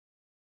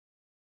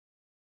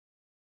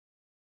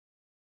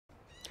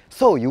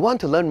So, you want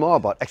to learn more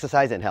about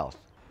exercise and health?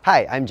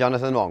 Hi, I'm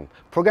Jonathan Wong,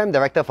 Program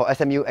Director for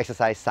SMU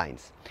Exercise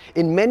Science.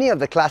 In many of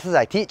the classes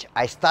I teach,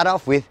 I start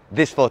off with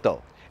this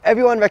photo.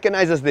 Everyone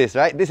recognizes this,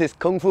 right? This is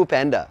Fu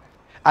Panda.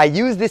 I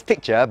use this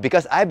picture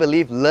because I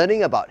believe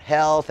learning about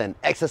health and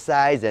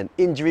exercise and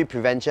injury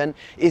prevention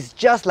is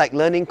just like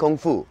learning Kung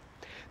Fu.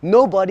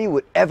 Nobody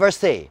would ever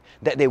say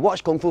that they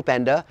watch Kung Fu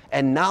Panda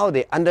and now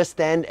they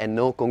understand and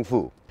know Kung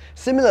Fu.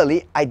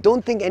 Similarly, I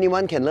don't think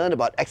anyone can learn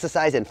about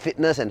exercise and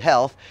fitness and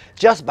health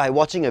just by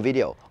watching a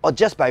video, or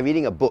just by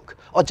reading a book,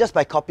 or just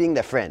by copying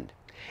their friend.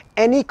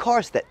 Any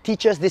course that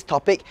teaches this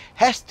topic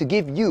has to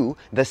give you,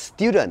 the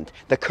student,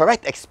 the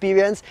correct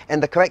experience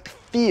and the correct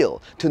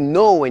feel to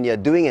know when you're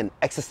doing an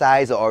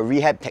exercise or a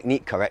rehab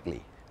technique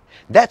correctly.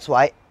 That's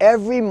why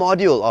every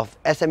module of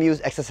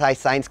SMU's Exercise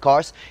Science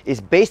course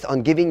is based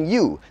on giving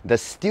you, the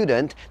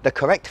student, the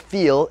correct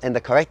feel and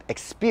the correct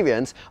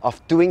experience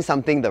of doing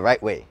something the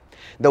right way.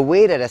 The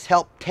way that has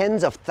helped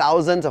tens of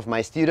thousands of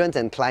my students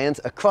and clients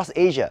across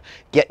Asia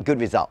get good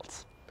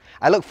results.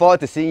 I look forward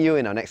to seeing you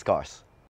in our next course.